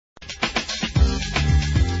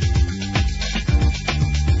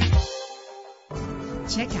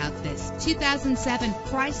Check out this 2007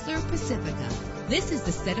 Chrysler Pacifica. This is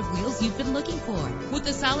the set of wheels you've been looking for, with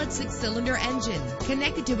a solid 6-cylinder engine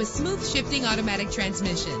connected to a smooth shifting automatic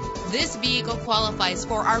transmission. This vehicle qualifies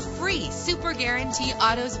for our free Super Guarantee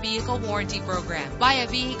Autos Vehicle Warranty Program. Buy a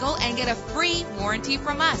vehicle and get a free warranty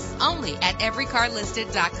from us only at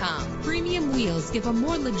everycarlisted.com. Premium wheels give a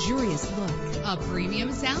more luxurious look. A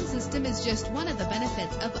premium sound system is just one of the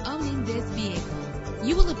benefits of owning this vehicle.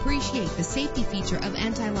 You will appreciate the safety feature of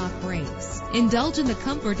anti-lock brakes. Indulge in the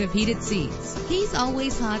comfort of heated seats. He's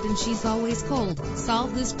always hot and she's always cold.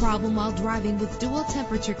 Solve this problem while driving with dual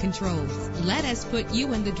temperature controls. Let us put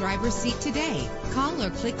you in the driver's seat today. Call or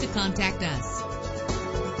click to contact us.